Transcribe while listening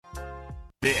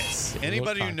This.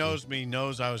 Anybody who knows me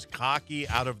knows I was cocky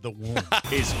out of the womb.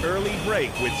 Is Early Break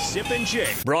with Sip and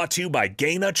Jake. Brought to you by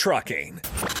Gaina Trucking.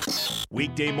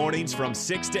 Weekday mornings from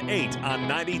 6 to 8 on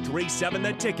 93.7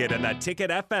 The Ticket and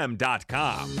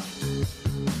theticketfm.com.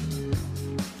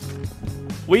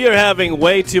 We are having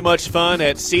way too much fun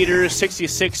at Cedars,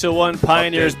 6601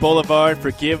 Pioneers Boulevard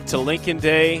for Give to Lincoln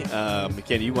Day.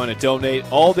 Again, you want to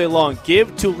donate all day long.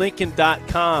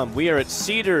 GiveToLincoln.com. We are at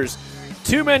Cedars.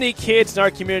 Too many kids in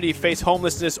our community face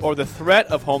homelessness or the threat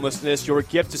of homelessness. Your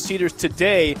gift to Cedars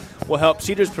today will help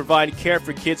Cedars provide care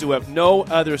for kids who have no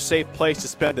other safe place to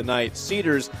spend the night.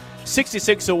 Cedars,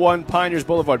 6601 Pioneers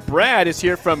Boulevard. Brad is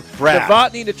here from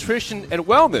Novotny Nutrition and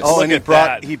Wellness. Oh, and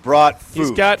he brought food.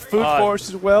 He's got food for us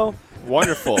as well.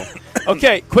 Wonderful.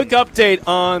 Okay, quick update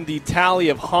on the tally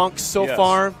of honks so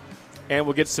far. And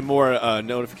we'll get some more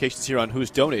notifications here on who's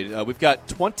donated. We've got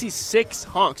 26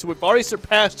 honks. So we've already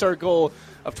surpassed our goal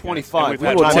of 25. We've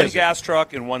had one gas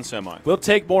truck and one semi. We'll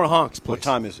take more honks, please. What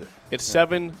time is it? It's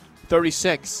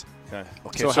 7:36.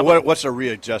 Okay, so what's a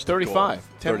readjusted 35. goal?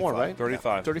 10 more, right?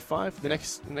 35. 35? The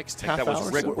next half hour? That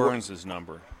was Rick Burns'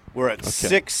 number. We're at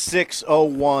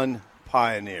 6601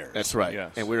 Pioneers. That's right.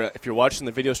 Yes. And if you're watching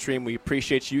the video stream, we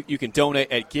appreciate you. You can donate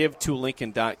at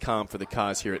GiveToLincoln.com for the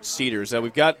cause here at Cedars.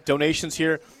 We've got donations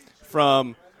here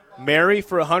from Mary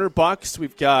for $100.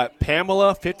 We've got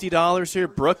Pamela, $50 here.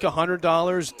 Brooke,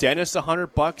 $100. Dennis,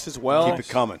 $100 as well. Keep it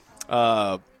coming.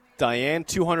 Diane,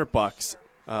 $200.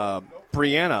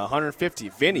 Brianna,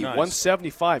 $150. Vinny,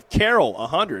 $175. Carol,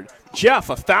 $100. Jeff,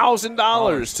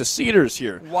 $1,000 to Cedars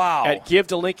here. Wow. At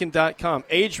GiveToLincoln.com.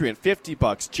 Adrian,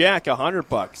 $50. Jack,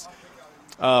 $100.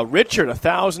 Richard,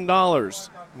 $1,000.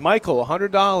 Michael,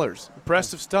 $100.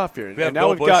 Impressive stuff here. We have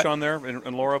Bill Bush on there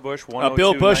and Laura Bush.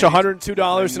 Bill Bush,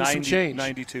 $102 and some change.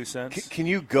 92 cents. Can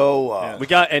you go? We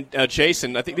got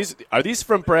Jason. I think these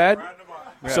from Brad.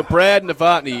 Yeah. So Brad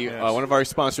Novotny, one of our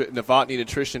sponsors, Novotny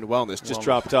Nutrition and Wellness, just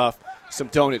dropped off some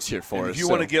donuts here for us. If you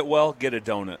want to get well, get a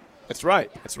donut. That's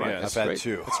right. Yeah, I've had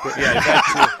two. That's great. Yeah, I've had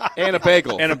two. And a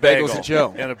bagel. And a bagel. Bagels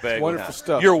Joe. And a bagel. Wonderful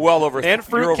stuff. You're well over. And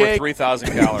you're over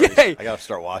 3,000 calories. I got to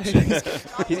start watching.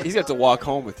 He's got to walk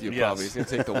home with you. Probably. He's going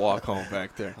to take the walk home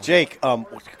back there. Jake, can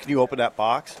you open that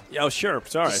box? Yeah, sure.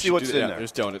 Sorry. Let's see what's in there.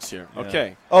 There's donuts here.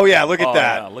 Okay. Oh yeah, look at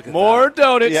that. Yeah, look at more that.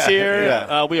 donuts here.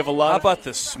 Yeah. We have a lot. How about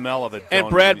the smell of it? And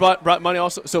Brad brought money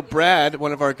also. So Brad,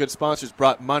 one of our good sponsors,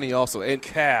 brought money also. And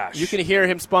cash. You can hear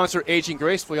him sponsor Aging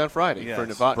Gracefully on Friday for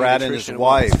Novotny Brad Nutrition and his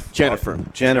wife,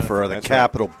 Jennifer are the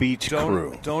Capitol Beach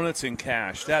crew. Donuts and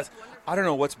cash. I don't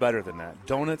know what's better than that.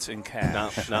 Donuts and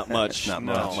cash. Not much. Not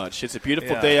much. It's a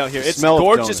beautiful Yeah. day out here. It's Smell of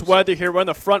gorgeous donuts. weather here. We're on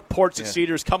the front porch at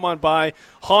Cedars. Come on by.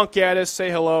 Honk at us. Say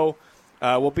hello.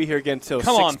 We'll be here again until 6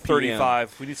 Come on, p.m.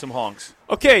 35. We need some honks.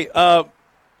 Okay. Why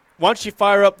don't you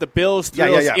fire up the Bills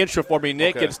Thrills intro for me,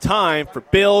 Nick? Okay. It's time for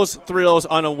Bills Thrills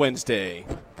on a Wednesday.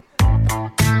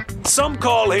 Some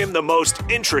call him the most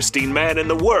interesting man in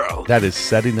the world. That is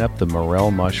setting up the morel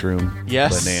mushroom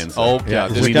bonanza. Oh, yeah.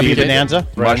 This Is is gonna be bonanza.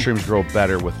 Mushrooms grow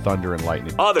better with thunder and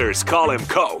lightning. Others call him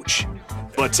Coach.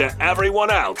 But to everyone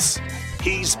else,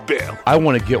 he's Bill. I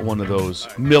want to get one of those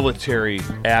military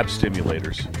ab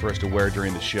stimulators for us to wear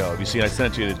during the show. Have you seen? I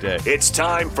sent it to you today. It's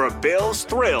time for Bill's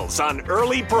Thrills on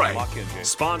Early Break.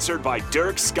 Sponsored by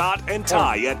Dirk, Scott, and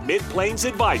Ty at MidPlains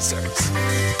Advisors.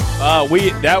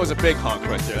 That was a big honk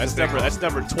right there. That's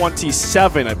number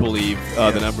 27, I believe,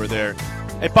 the number there.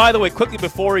 And by the way, quickly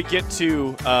before we get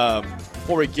to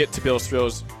Bill's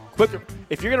Thrills,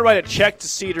 if you're going to write a check to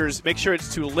Cedars, make sure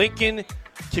it's to Lincoln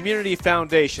Community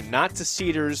Foundation, not to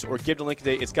Cedars or Give to Lincoln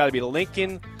Day. It's got to be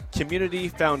Lincoln Community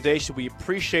Foundation. We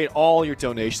appreciate all your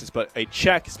donations, but a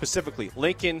check specifically,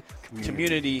 Lincoln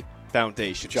Community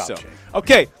Foundation. Good job, Jake.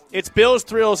 Okay, it's Bill's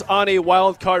Thrills on a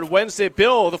Wild Card Wednesday.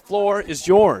 Bill, the floor is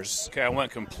yours. Okay, I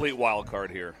went complete wild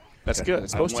card here. That's good.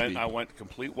 It's supposed to be. I went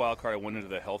complete wild card. I went into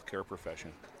the healthcare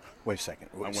profession. Wait a second.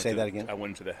 Say that again. I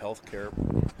went into the healthcare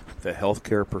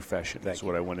profession. That's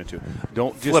what I went into.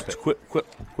 Don't Flip just it. quit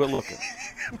looking.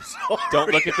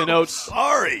 Don't look at the notes.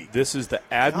 Sorry. This is the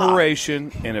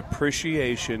admiration and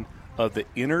appreciation of the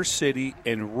inner city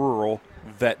and rural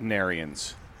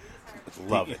veterinarians.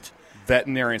 Love it.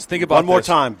 Veterinarians. Think about One more this.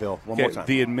 time, Bill. One more time.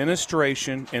 The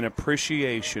administration and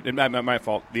appreciation, and my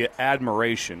fault, the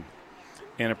admiration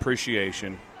and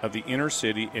appreciation of the inner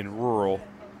city and rural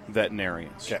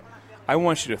veterinarians. Okay. I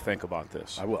want you to think about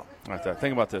this. I will. Like that.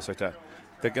 Think about this like that.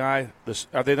 The guy,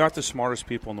 are they not the smartest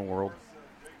people in the world?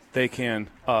 They can,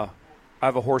 I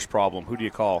have a horse problem. Who do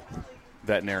you call?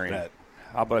 Veterinarian. Vet.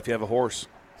 How about if you have a horse?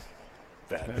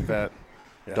 Vet. Vet.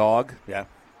 Yeah. Dog. Yeah.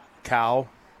 Cow.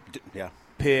 Yeah.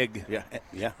 pig.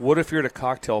 Yeah. What if you're at a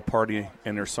cocktail party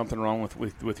and there's something wrong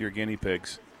with your guinea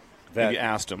pigs? Vet. And you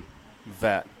asked them.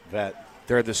 Vet.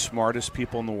 They're the smartest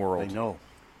people in the world. They know.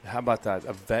 How about that?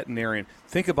 A veterinarian.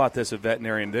 Think about this, a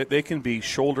veterinarian. They can be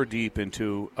shoulder deep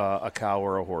into a cow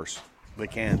or a horse. They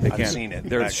can. I've seen it.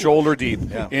 They're actually. shoulder deep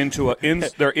into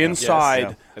they're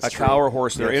inside a cow or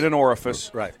horse. They're in an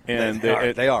orifice. Right. And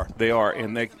they are.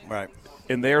 And they Right.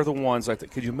 And they're the ones like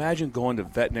that. Could you imagine going to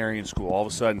veterinarian school all of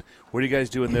a sudden? What are you guys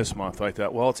doing this month like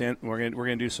that? Well, we're going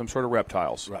to do some sort of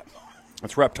reptiles. Right.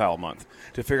 It's reptile month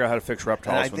to figure out how to fix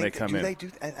reptiles when they come in. I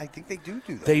think they do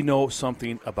that. They know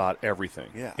something about everything.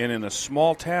 Yeah. And in a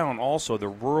small town, also, the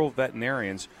rural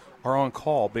veterinarians are on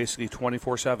call basically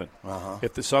 24/7.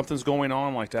 If something's going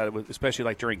on like that, especially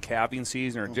like during calving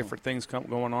season or different things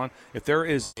going on, if there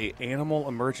is an animal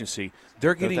emergency,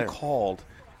 they're getting called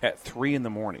at 3 in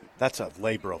the morning. That's a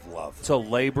labor of love. It's a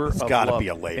labor of love. It's got to be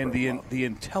a labor and of love. The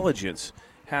intelligence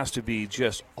has to be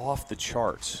just off the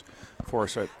charts for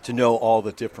us. To know all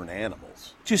the different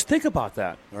animals. Just think about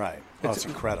that. Right. It's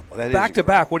incredible. That back is to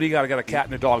back, what do you got? I got a cat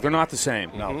and a dog. They're not the same.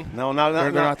 No, no,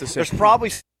 They're not the same. There's probably...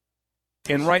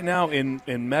 And right now in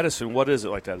medicine, what is it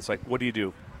like that? It's like, what do you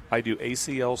do? I do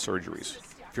ACL surgeries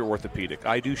if you're orthopedic.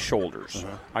 I do shoulders.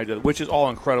 Which is all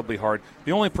incredibly hard.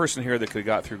 The only person here that could have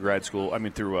got through med school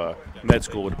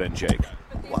would have been Jake.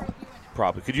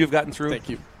 Probably. Could you have gotten through? Thank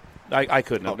you. I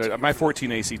couldn't have. My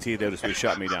 14 ACT, they would have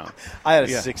shut me down. I had a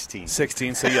 16.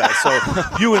 16, so so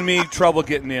you and me, trouble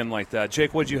getting in like that.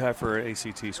 Jake, what did you have for an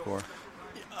ACT score?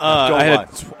 I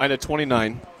had a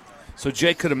 29. So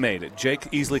Jake could have made it. Jake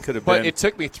easily could have been. But it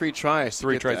took me 3 tries.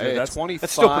 Three tries. That's 25,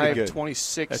 that's still pretty good.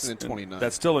 26, and then 29.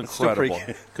 That's still incredible.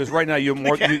 Still because right now you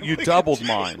doubled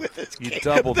mine. You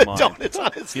doubled mine. Donuts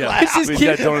on his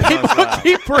lap.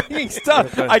 Keep bringing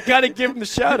stuff. I got to give him the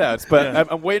shout-outs,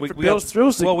 but I'm waiting for Bill's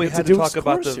thrills. Well, we had to talk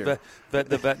about the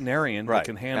the veterinarian that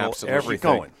can handle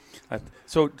everything. Keep going.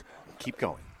 So keep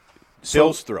going.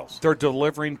 Bill's thrills. They're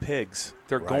delivering pigs.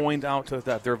 They're going out to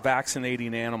that. They're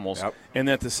vaccinating animals. Yep. And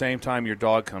at the same time, your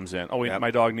dog comes in. Oh, my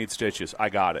dog needs stitches. I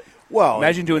got it. Well,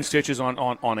 imagine doing stitches on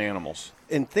animals.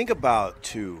 And think about,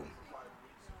 too,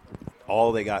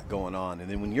 all they got going on. And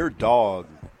then when your dog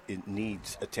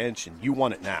needs attention, you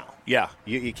want it now. Yeah.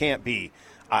 You can't be,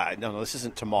 no, this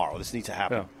isn't tomorrow. This needs to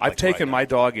happen. Yeah. I've taken my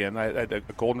dog in. I had a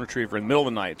golden retriever in the middle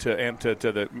of the night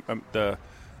to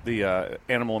the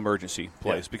animal emergency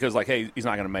place because, hey, he's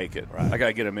not going to make it. Right. I got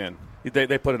to get him in.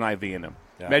 They put an IV in him.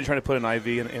 Yeah. Imagine trying to put an IV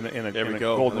in a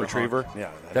golden retriever.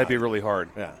 Yeah, that'd be really hard.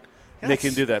 Yeah. And they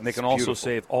can do that. And they can also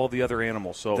save all the other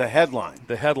animals. So the headline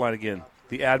again.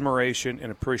 The admiration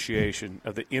and appreciation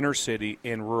of the inner city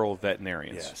and rural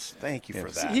veterinarians. Yes, thank you for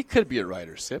that. See, he could be a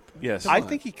writer, Sip. Yes, I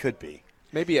think he could be.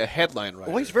 Maybe a headline writer.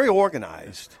 Well, he's very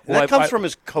organized. And that comes from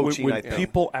his coaching, when I think.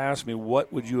 People ask me,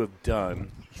 what would you have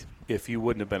done if you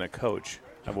wouldn't have been a coach?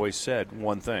 I've always said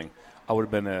one thing. I would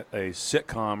have been a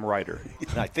sitcom writer.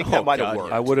 I think that might have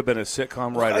worked. I would have been a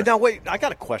sitcom writer. Now, wait, I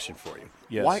got a question for you.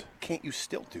 Yes. Why can't you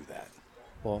still do that?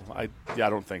 Well, I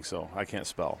don't think so. I can't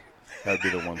spell. That would be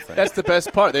the one thing. That's the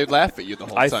best part. They'd laugh at you the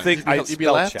whole time. You'd be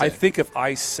laughing. I think if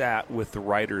I sat with the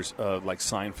writers of like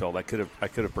Seinfeld, I could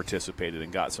have participated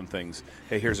and got some things.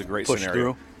 Hey, here's a great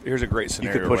scenario. Here's a great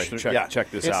scenario. You could push through.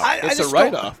 Check this out. It's a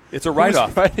write-off. It's a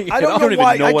write-off. I don't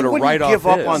even know what a write-off is. Give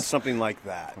up on something like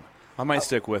that. I might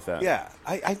stick with that. Yeah,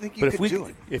 I think you could do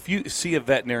it. If you see a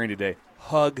veterinarian today,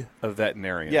 hug a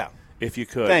veterinarian. Yeah. If you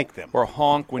could. Thank them. Or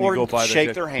honk when you go by.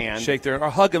 Shake their hand. Or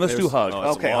hug them. Let's do hug.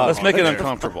 Okay. Let's make it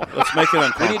uncomfortable. Let's make it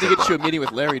uncomfortable. We need to get you a meeting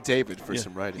with Larry David for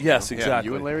some writing. Yes, exactly.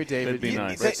 You and Larry David. That'd be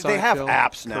nice. They have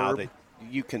apps now that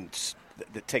you can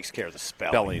that takes care of the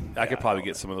spelling. I could probably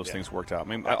get some of those things worked out.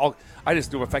 I mean, I just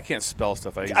do if I can't spell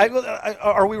stuff.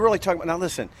 Are we really talking about? Now,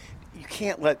 listen, you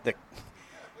can't let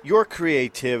your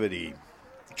creativity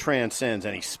transcends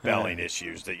any spelling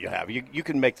issues that you have. You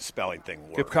can make the spelling thing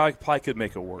work. It probably could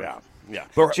make it work. Yeah.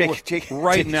 But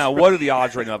right now, what are the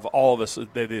odds right now of all of us?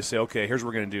 They say, okay, here's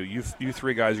what we're going to do. You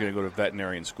three guys are going to go to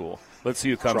veterinarian school. Let's see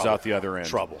who comes out the other end.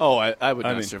 Trouble. Oh, I would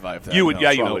not survive that. You would. No.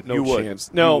 Yeah, Trouble. you would. No you would.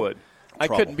 chance. No. You would. I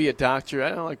couldn't be a doctor. I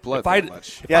don't like blood that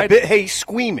much. Yeah, but hey,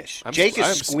 squeamish. Jake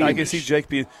is squeamish. I can see Jake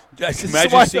being.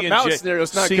 Imagine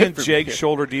seeing Jake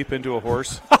shoulder deep into a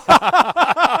horse.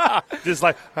 Just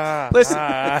like. Listen,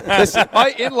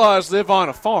 my in-laws live on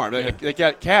a farm. They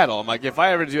got cattle. I'm like, if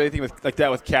I ever do anything like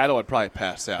that with cattle, I'd probably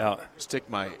pass out. Stick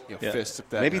my fist at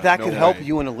that. Maybe that could help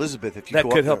you and Elizabeth if you that go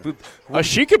could up help. There.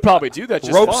 She could probably do that.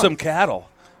 Just rope fun. some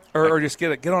cattle, or just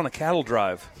get on a cattle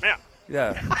drive.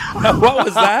 Yeah. What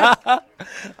was that?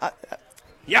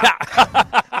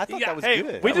 I thought that was good.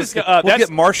 We That was just good. We'll get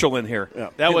Marshall in here.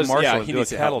 That Get was Marshall yeah. and He do a needs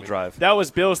to cattle help me. drive. That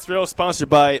was Bill's Thrill, sponsored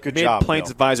by Good job, MidPlains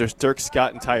Bill. Advisors. Dirk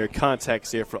Scott and Tire.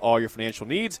 Contacts here for all your financial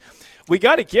needs. We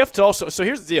got a gift also. So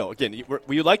here's the deal. Again,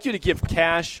 we would like you to give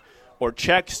cash or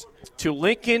checks to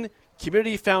Lincoln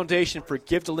Community Foundation for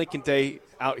Give to Lincoln Day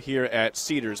out here at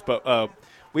Cedars. But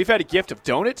we've had a gift of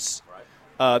donuts.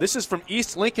 This is from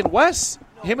East Lincoln West.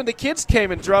 Him and the kids came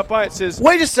and dropped by. It says,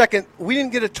 Wait a second. We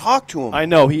didn't get to talk to him. I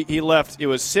know. He left. It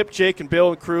was Sip, Jake, and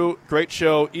Bill and crew. Great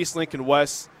show. East Lincoln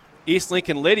West, East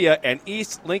Lincoln Lydia, and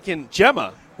East Lincoln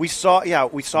Gemma. We saw his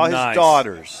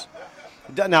daughters.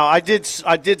 Now, I did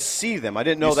see them. I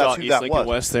didn't know You that's saw who East that Lincoln was.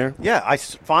 West there? Yeah, I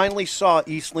finally saw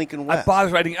East Lincoln I West.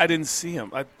 bothered. I didn't see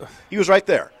him. He was right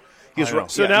there. He was I know.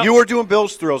 right. So Yeah, now- you were doing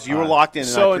Bill's Thrills. You were locked in. And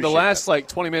So I in the appreciate last that.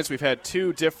 20 minutes, we've had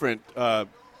two different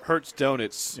Hertz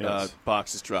Donuts Yes.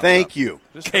 boxes dropped. Thank you.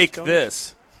 Take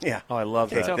this. Yeah. Oh, I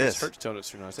love Take that. this. Hertz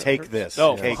Donuts are nice. Take this.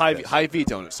 No, Take this. High V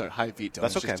Donuts. Sorry, High V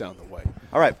Donuts. That's okay. Just down the way.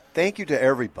 All right. Thank you to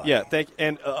everybody. Yeah,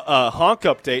 and honk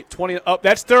update 20. Oh,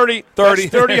 that's 30. 30.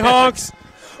 That's 30 honks.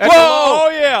 That's Whoa! Oh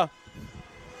yeah.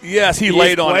 Yes, he He's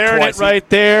laid on it blaring twice. it right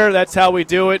there. That's how we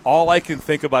do it. All I can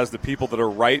think about is the people that are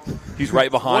right. He's right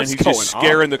behind. What's He's just going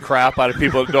scaring the crap out of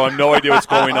people that don't have no idea what's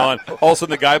going on. All of a sudden,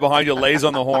 the guy behind you lays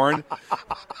on the horn.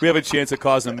 We have a chance of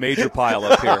causing a major pile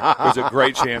up here. There's a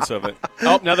great chance of it.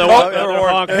 Oh, another another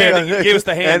honk. horn. And he gave us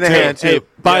the hand, And the too. hand, too. Hey,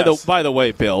 by Yes. the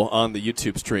way, Bill, on the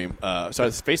YouTube stream, sorry,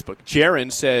 it's Facebook.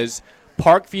 Jaron says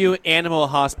Parkview Animal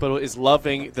Hospital is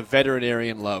loving the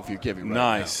veterinarian love you're giving right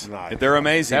Nice. now. Nice. They're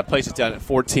amazing. That place is down at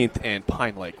 14th and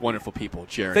Pine Lake. Wonderful people,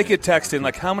 Jaron. They could text in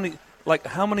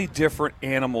how many different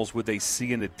animals would they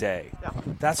see in a day?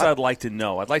 That's what I'd like to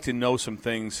know. I'd like to know some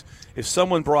things. If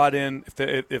someone brought in,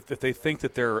 if they think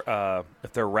that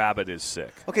their rabbit is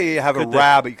sick. Okay, you have a Could they-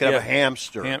 rabbit. You could have yeah. a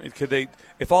hamster. Could they?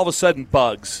 If all of a sudden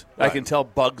Bugs, I Right. can tell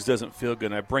Bugs doesn't feel good,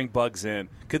 and I bring Bugs in.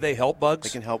 Could they help Bugs? They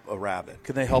can help a rabbit.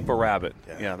 Can they help a rabbit?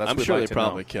 Yeah, that's I'm what sure I'd they like to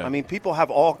probably know. can. I mean, people have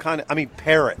all kind of.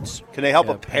 Parrots. Can they help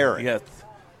a parrot? Yeah.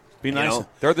 Be nice. know?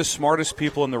 They're the smartest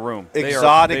people in the room.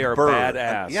 Exotic they are bird.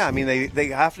 badass. Yeah, I mean, they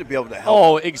have to be able to help.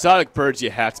 Oh, exotic birds you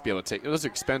have to be able to take. Those are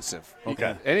expensive.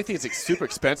 Okay. Anything that's super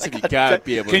expensive, you got to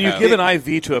be able to Can you have. give an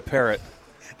IV to a parrot?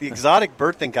 The exotic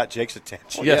bird thing got Jake's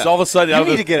attention. Yes. yeah. All of a sudden, You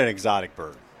need to get an exotic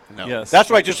bird. No. Yes. That's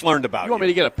what I just learned about. You want me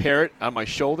to get a parrot on my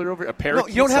shoulder over a parrot? No,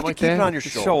 you don't have to like keep that? it on your The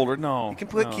shoulder. shoulder. No. You can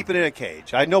no. keep it in a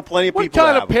cage. I know plenty of What people.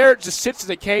 kind that of have parrot just sits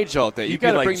in a cage all day? You You'd be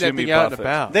got to like bring that Jimmy thing out and Buffett.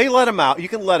 about. They let them out. You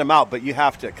can let them out, but you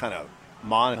have to kind of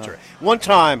monitor it. One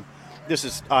time, this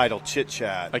is idle chit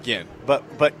chat Again. but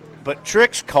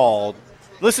Trix called.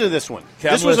 Listen to this one.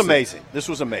 Okay, This I'm was listening. amazing. This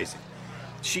was amazing.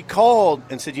 She called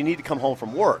and said, "You need to come home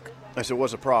from work." I said,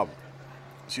 "What's the problem?"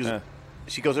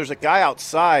 She goes, "There's a guy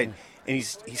outside, and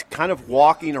he's kind of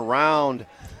walking around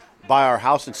by our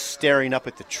house and staring up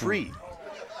at the tree,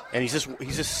 and he's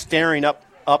just staring up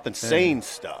and saying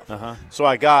stuff." So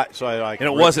I And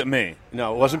it wasn't me.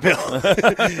 No, it wasn't Bill.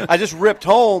 I just ripped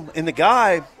home, and the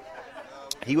guy,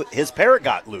 his parrot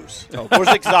got loose. Of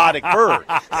course, exotic bird.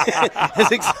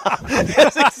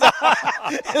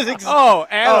 Oh,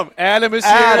 Adam. Adam is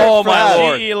here. Adam, Oh, my from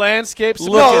Lord. GE Landscapes.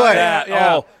 Look No at way. that.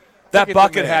 Yeah. Oh, that Look at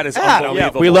bucket the hat man. is Adam.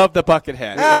 unbelievable. We love the bucket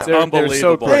hat. Adam. They're so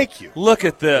Unbelievable. great. Thank you. Look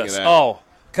at this. Look at that. Oh,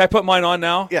 can I put mine on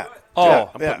now? Yeah. Oh, Yeah.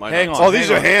 put Yeah. mine hang on. on. Oh, these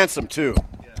hang are on. handsome too.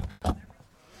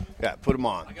 Yeah, put them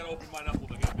on.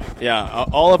 Yeah,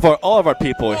 all of our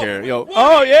people here.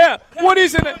 Oh yeah,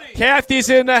 Woody's in it. Kathy's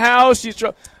in the house.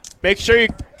 Make sure you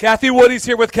Kathy Woody's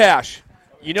here with cash.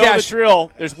 know Cash. the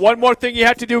drill. There's one more thing you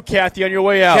have to do, Kathy, on your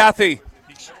way out. Kathy.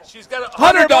 She's got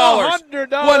 $100. $100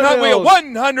 bills.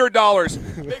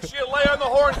 $100. Make sure you lay on the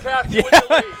horn, Kathy, when you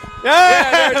leave.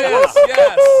 Yeah, there it is.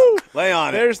 Yes. Lay on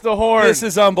it. There's the horn. This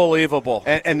is unbelievable.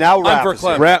 And now Raph is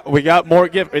verklempt. here. We got more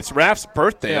gift. It's Raph's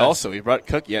birthday Yes. also. He brought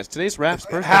cookie. Yes, today's Raph's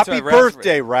birthday. Happy right, Raph's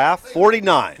birthday, Raph.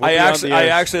 49. I be on actually, the I edge.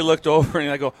 actually looked over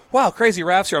and I go, wow, Crazy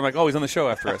Raph's here. I'm like, oh, he's on the show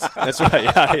after us. That's right.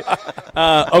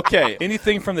 Yeah. Okay.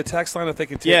 Anything from the text line that they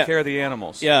can take Yeah. care of the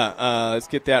animals. Yeah, let's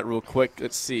get that real quick.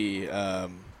 Let's see.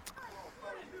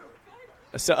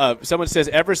 Someone says,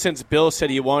 ever since Bill said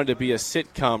he wanted to be a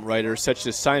sitcom writer such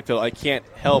as Seinfeld, I can't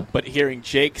help but hearing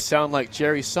Jake sound like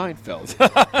Jerry Seinfeld.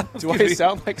 Do I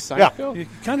sound like Seinfeld? You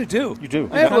kind of do. You do.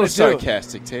 I have a little kinda do.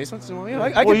 sarcastic taste. Once in a while, yeah,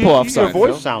 I Well, can pull off your Seinfeld.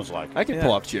 voice sounds like. I can Yeah.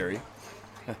 pull off Jerry.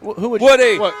 Who would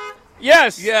Woody. What?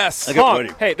 Yes. Yes. I got Honk.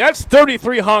 Woody. Hey, that's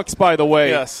 33 honks, by the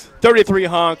way. Yes. 33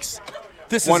 honks.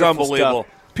 This is Wonderful unbelievable.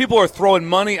 People are throwing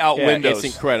money out Yeah, windows.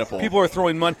 it's incredible. People are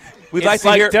throwing money. We'd It's like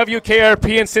to hear.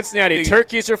 WKRP in Cincinnati.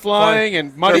 Turkeys are flying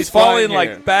and money's They're falling flying like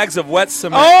here. bags of wet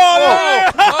cement.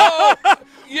 Oh,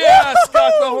 Yes,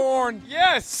 got the horn.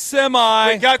 Yes.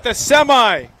 Semi. We got the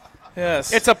semi.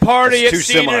 Yes. It's a party at That's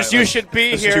two Cedars. semi. You should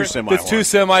be That's here. two semi. There's 2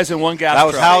 semis and 1 gas That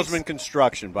was truck. Hausman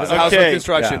Construction, by the way. That's Okay. Hausman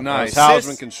Construction. Yeah, Nice. that was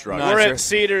Hausman Construction. Nice. We're sir. at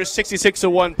Cedars,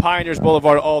 6601 Pioneers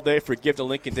Boulevard all day for Give to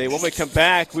Lincoln Day. When we come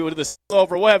back, we will do this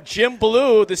over. We'll have Jim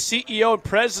Blue, the CEO and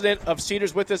president of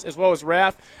Cedars, with us, as well as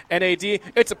Raph and AD.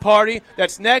 It's a party.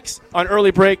 That's next on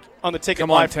Early Break on the Ticket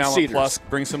Come on, Live from Talent Cedars. Plus.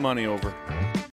 Bring some money over.